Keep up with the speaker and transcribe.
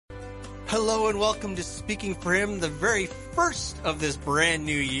Hello and welcome to Speaking for Him, the very first of this brand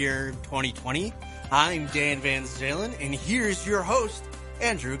new year, 2020. I'm Dan VanZalen, and here's your host,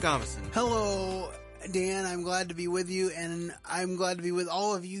 Andrew Gomison. Hello, Dan. I'm glad to be with you, and I'm glad to be with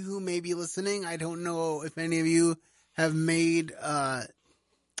all of you who may be listening. I don't know if any of you have made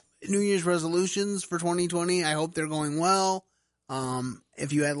New Year's resolutions for 2020. I hope they're going well.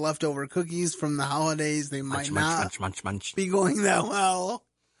 If you had leftover cookies from the holidays, they might not be going that well.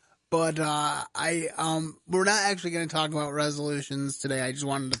 But we're not actually going to talk about resolutions today. I just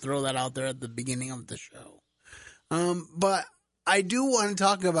wanted to throw that out there at the beginning of the show. But I do want to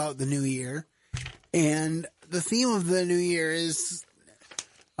talk about the new year. And the theme of the new year is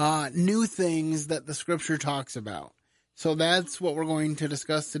new things that the scripture talks about. So that's what we're going to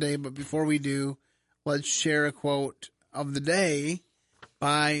discuss today. But before we do, let's share a quote of the day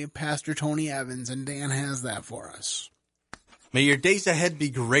by Pastor Tony Evans. And Dan has that for us. May your days ahead be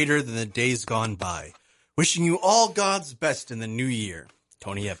greater than the days gone by. Wishing you all God's best in the new year.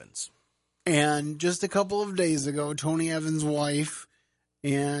 Tony Evans. And just a couple of days ago, Tony Evans' wife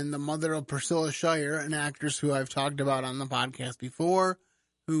and the mother of Priscilla Shire, an actress who I've talked about on the podcast before,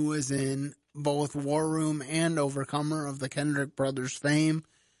 who was in both War Room and Overcomer of the Kendrick brothers fame,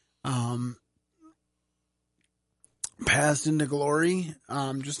 passed into glory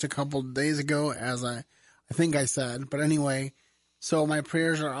just a couple of days ago, as I think I said. But anyway, so my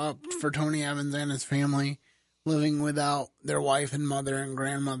prayers are up for Tony Evans and his family living without their wife and mother and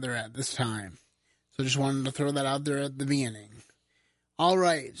grandmother at this time. So just wanted to throw that out there at the beginning. All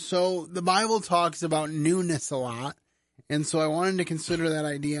right, so the Bible talks about newness a lot, and so I wanted to consider that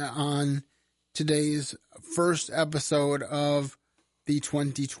idea on today's first episode of the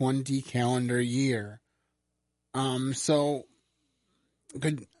 2020 calendar year. The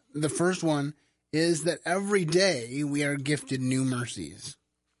first one is that every day we are gifted new mercies.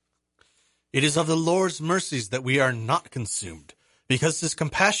 It is of the Lord's mercies that we are not consumed, because his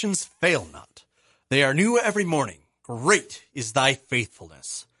compassions fail not. They are new every morning. Great is thy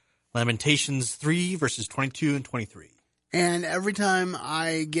faithfulness. Lamentations 3, verses 22 and 23. And every time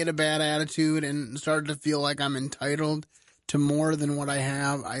I get a bad attitude and start to feel like I'm entitled to more than what I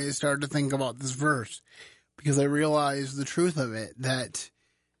have, I start to think about this verse, because I realize the truth of it, that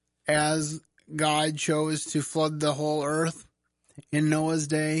as God chose to flood the whole earth in Noah's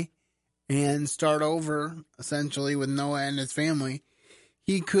day and start over, essentially, with Noah and his family,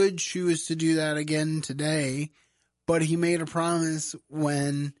 he could choose to do that again today, but he made a promise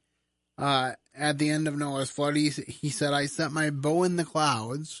when, at the end of Noah's flood, he said, I set my bow in the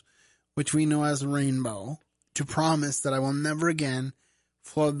clouds, which we know as a rainbow, to promise that I will never again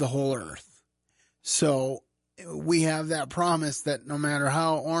flood the whole earth. So we have that promise that no matter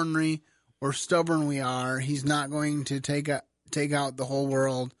how ornery or stubborn we are, he's not going to take out the whole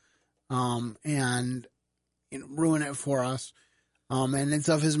world and ruin it for us. And it's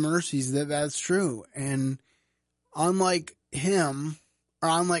of his mercies that's true. And unlike him, or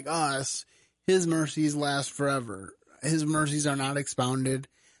unlike us, his mercies last forever. His mercies are not expounded.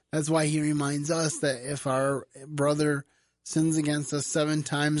 That's why he reminds us that if our brother sins against us 7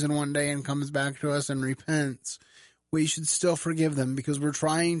 times in one day and comes back to us and repents, we should still forgive them, because we're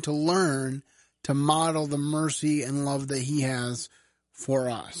trying to learn to model the mercy and love that he has for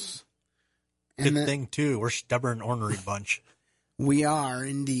us. And good thing, too. We're stubborn, ornery bunch. We are,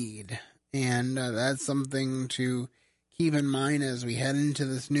 indeed. And that's something to keep in mind as we head into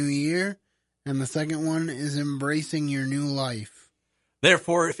this new year. And the second one is embracing your new life.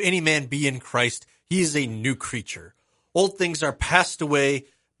 Therefore, if any man be in Christ, he is a new creature. Old things are passed away.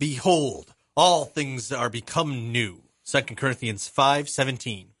 Behold, all things are become new. 2 Corinthians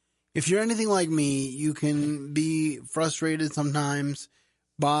 5:17. If you're anything like me, you can be frustrated sometimes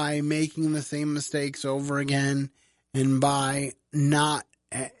by making the same mistakes over again, and by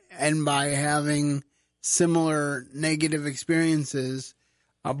having similar negative experiences.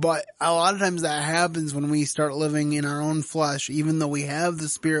 But a lot of times that happens when we start living in our own flesh, even though we have the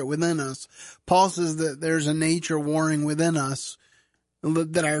Spirit within us. Paul says that there's a nature warring within us,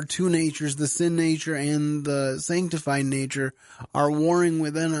 that our two natures, the sin nature and the sanctified nature, are warring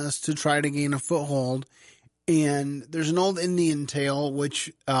within us to try to gain a foothold. And there's an old Indian tale,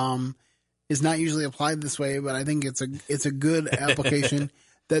 which is not usually applied this way, but I think it's a good application,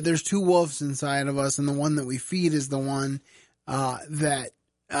 that there's 2 wolves inside of us, and the one that we feed is the one that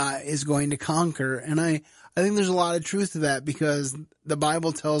is going to conquer. And I think there's a lot of truth to that, because the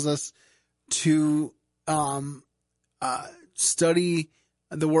Bible tells us to study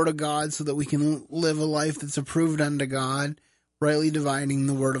the Word of God so that we can live a life that's approved unto God, rightly dividing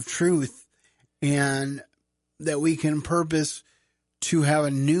the word of truth, and that we can purpose to have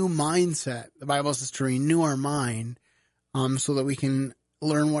a new mindset. The Bible says to renew our mind, so that we can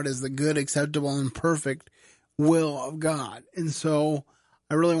learn what is the good, acceptable, and perfect will of God. And so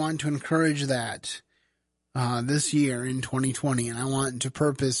I really want to encourage that this year in 2020, and I want to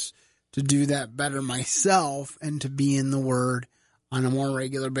purpose to do that better myself and to be in the Word on a more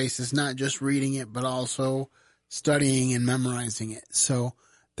regular basis, not just reading it, but also studying and memorizing it. So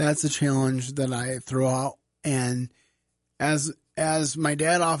that's a challenge that I throw out. And as my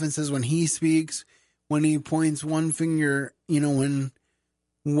dad often says, when he speaks, when he points one finger, when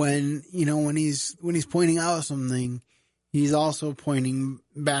he's pointing out something, he's also pointing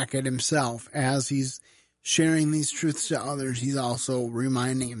back at himself. As he's sharing these truths to others, he's also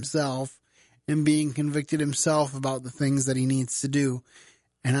reminding himself and being convicted himself about the things that he needs to do.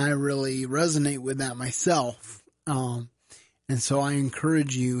 And I really resonate with that myself. And so I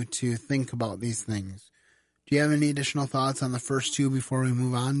encourage you to think about these things. Do you have any additional thoughts on the first two before we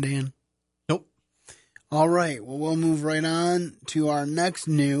move on, Dan? Nope. All right. Well, we'll move right on to our next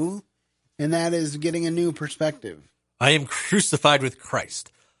new, and that is getting a new perspective. I am crucified with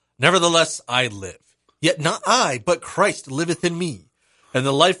Christ. Nevertheless, I live. Yet not I, but Christ liveth in me. And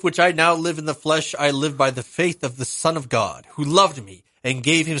the life which I now live in the flesh, I live by the faith of the Son of God, who loved me and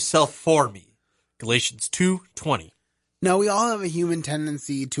gave himself for me. Galatians 2:20. Now, we all have a human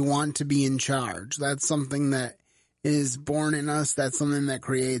tendency to want to be in charge. That's something that is born in us. That's something that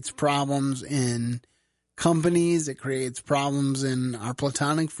creates problems in companies. It creates problems in our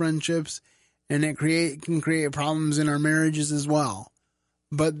platonic friendships. And it can create problems in our marriages as well.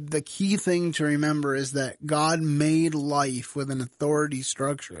 But the key thing to remember is that God made life with an authority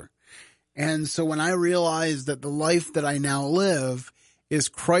structure. And so when I realize that the life that I now live is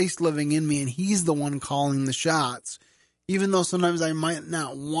Christ living in me and he's the one calling the shots, even though sometimes I might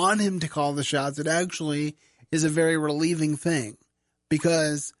not want him to call the shots, it actually is a very relieving thing,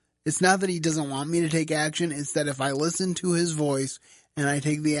 because it's not that he doesn't want me to take action. It's that if I listen to his voice and I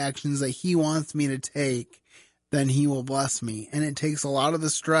take the actions that he wants me to take, then he will bless me. And it takes a lot of the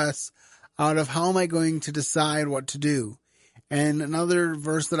stress out of how am I going to decide what to do. And another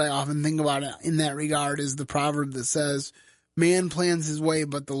verse that I often think about in that regard is the proverb that says, man plans his way,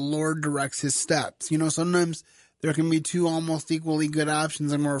 but the Lord directs his steps. Sometimes there can be two almost equally good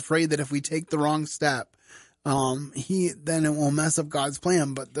options, and we're afraid that if we take the wrong step, then it will mess up God's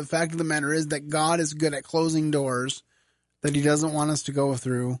plan. But the fact of the matter is that God is good at closing doors that he doesn't want us to go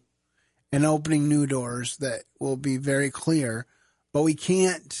through and opening new doors that will be very clear. But we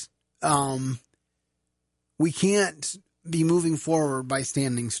can't be moving forward by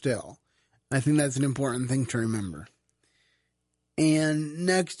standing still. I think that's an important thing to remember. And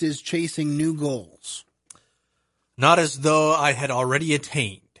next is chasing new goals. Not as though I had already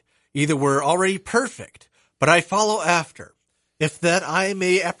attained, either were already perfect, but I follow after, if that I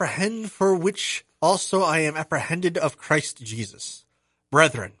may apprehend for which also I am apprehended of Christ Jesus.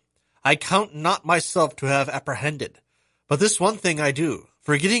 Brethren, I count not myself to have apprehended, but this one thing I do,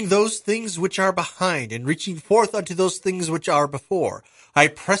 forgetting those things which are behind, and reaching forth unto those things which are before, I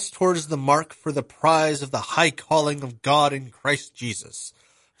press towards the mark for the prize of the high calling of God in Christ Jesus.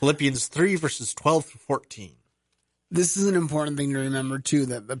 Philippians 3 verses 12 through 14. This is an important thing to remember, too,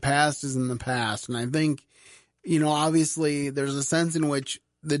 that the past is in the past. And I think, obviously there's a sense in which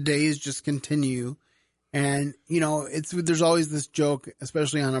the days just continue. And, there's always this joke,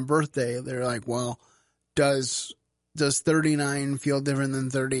 especially on a birthday. They're like, well, does 39 feel different than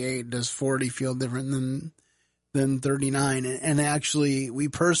 38? Does 40 feel different than 39? And actually, we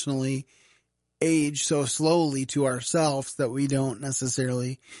personally age so slowly to ourselves that we don't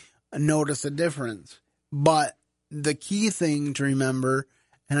necessarily notice a difference. But the key thing to remember,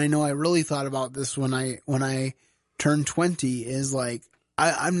 and I know I really thought about this when I turned 20, is like,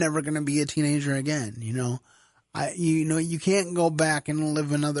 I'm never going to be a teenager again. You can't go back and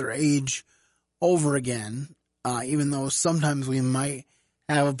live another age over again. Even though sometimes we might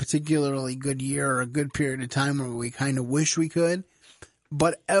have a particularly good year or a good period of time where we kind of wish we could.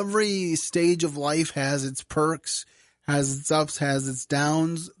 But every stage of life has its perks, has its ups, has its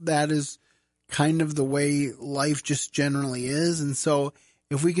downs. That is kind of the way life just generally is. And so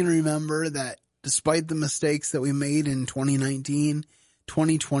if we can remember that despite the mistakes that we made in 2019,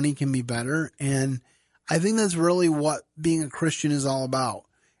 2020 can be better. And I think that's really what being a Christian is all about.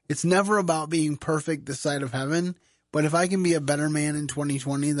 It's never about being perfect this side of heaven, but if I can be a better man in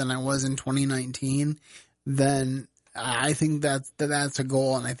 2020 than I was in 2019, then I think that's a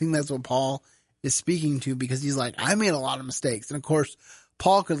goal. And I think that's what Paul is speaking to, because he's like, I made a lot of mistakes. And of course,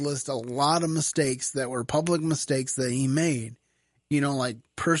 Paul could list a lot of mistakes that were public mistakes that he made, like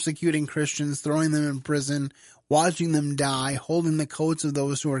persecuting Christians, throwing them in prison, watching them die, holding the coats of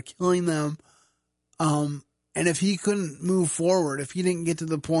those who were killing them. And if he couldn't move forward, if he didn't get to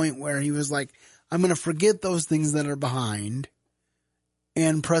the point where he was like, I'm going to forget those things that are behind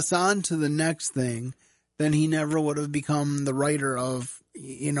and press on to the next thing, then he never would have become the writer of,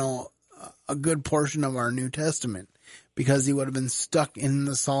 a good portion of our New Testament, because he would have been stuck in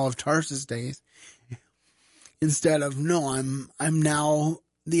the Saul of Tarsus days. Instead of, no, I'm now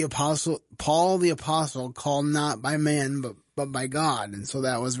the apostle, Paul the apostle, called not by man, but by God. And so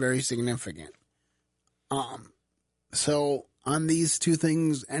that was very significant. So on these two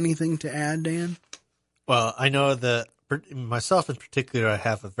things, anything to add, Dan? Well, I know that myself in particular, I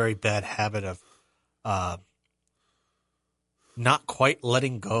have a very bad habit of not quite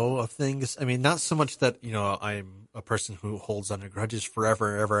letting go of things. I mean, not so much that, I'm a person who holds on to grudges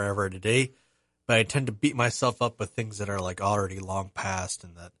forever, ever, ever today, but I tend to beat myself up with things that are like already long past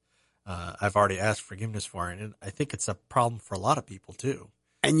and that I've already asked forgiveness for. And I think it's a problem for a lot of people too.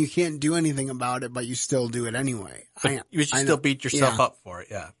 And you can't do anything about it, but you still do it anyway. But you should still beat yourself up for it.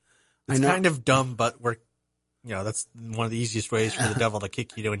 Yeah. It's kind of dumb, but that's one of the easiest ways for the devil to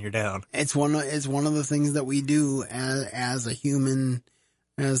kick you when you're down. It's one of the things that we do as the human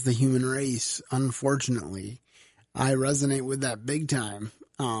race. Unfortunately, I resonate with that big time.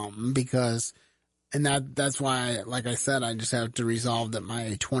 Because that's why, like I said, I just have to resolve that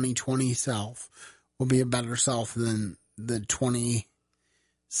my 2020 self will be a better self than the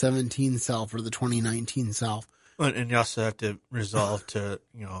 2017 self or the 2019 self. And you also have to resolve to,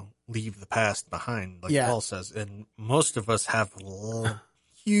 leave the past behind, like Paul says. And most of us have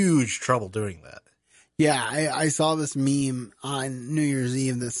huge trouble doing that. Yeah, I saw this meme on New Year's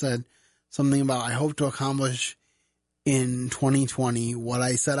Eve that said something about, I hope to accomplish in 2020 what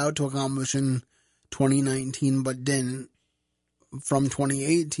I set out to accomplish in 2019 but didn't. From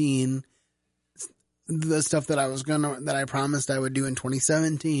 2018, the stuff that I promised I would do in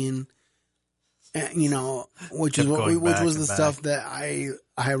 2017, which was the stuff that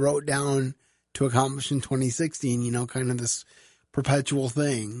I wrote down to accomplish in 2016, kind of this perpetual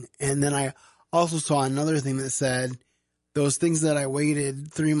thing. And then I also saw another thing that said those things that I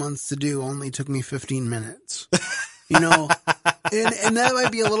waited 3 months to do only took me 15 minutes. And that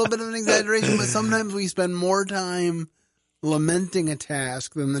might be a little bit of an exaggeration, but sometimes we spend more time lamenting a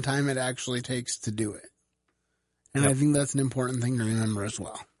task than the time it actually takes to do it. And I think that's an important thing to remember as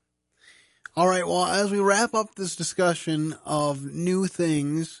well. All right, well, as we wrap up this discussion of new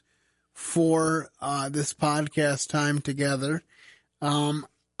things for this podcast time together,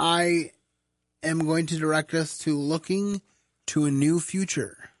 I am going to direct us to looking to a new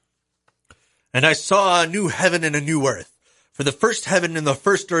future. And I saw a new heaven and a new earth, for the first heaven and the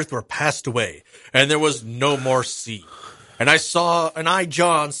first earth were passed away, and there was no more sea. And I,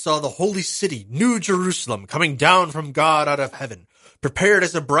 John, saw the holy city, New Jerusalem, coming down from God out of heaven, prepared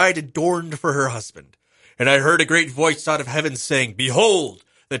as a bride adorned for her husband. And I heard a great voice out of heaven saying, Behold,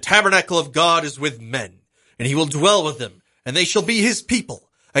 the tabernacle of God is with men, and he will dwell with them, and they shall be his people,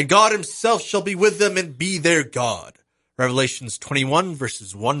 and God himself shall be with them and be their God. Revelations 21,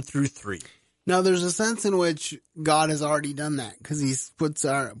 verses 1 through 3. Now, there's a sense in which God has already done that, because he puts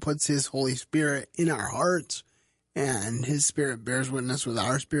his Holy Spirit in our hearts, and his Spirit bears witness with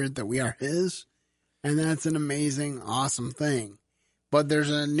our spirit that we are his, and that's an amazing, awesome thing. But there's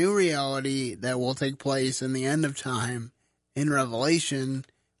a new reality that will take place in the end of time in Revelation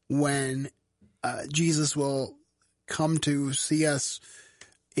when Jesus will come to see us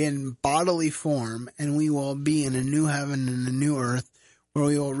in bodily form, and we will be in a new heaven and a new earth, where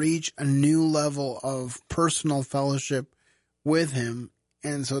we will reach a new level of personal fellowship with him.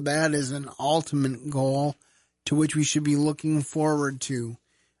 And so that is an ultimate goal to which we should be looking forward to.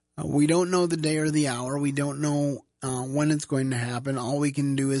 We don't know the day or the hour. We don't know when it's going to happen. All we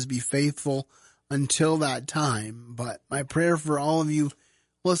can do is be faithful until that time. But my prayer for all of you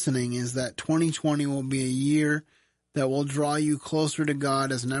listening is that 2020 will be a year that will draw you closer to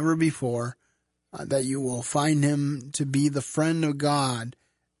God as never before. That you will find him to be the friend of God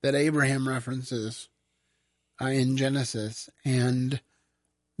that Abraham references in Genesis, and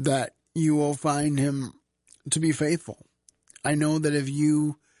that you will find him to be faithful. I know that if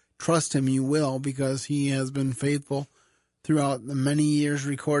you trust him, you will, because he has been faithful throughout the many years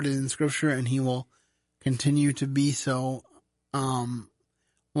recorded in Scripture, and he will continue to be so long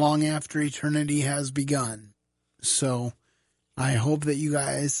after eternity has begun. So I hope that you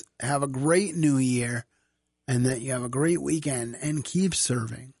guys have a great new year and that you have a great weekend and keep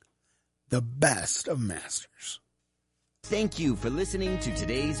serving the best of masters. Thank you for listening to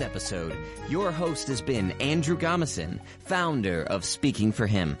today's episode. Your host has been Andrew Gomison, founder of Speaking for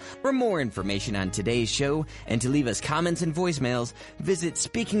Him. For more information on today's show and to leave us comments and voicemails, visit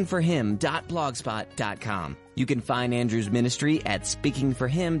speakingforhim.blogspot.com. You can find Andrew's ministry at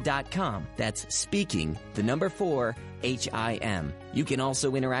speakingforhim.com. That's speaking, the number 4, HIM. You can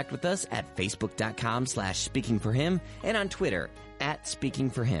also interact with us at facebook.com/speakingforhim and on Twitter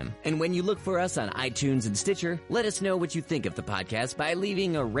 @SpeakingForHim. And when you look for us on iTunes and Stitcher, let us know what you think of the podcast by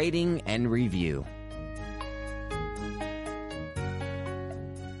leaving a rating and review.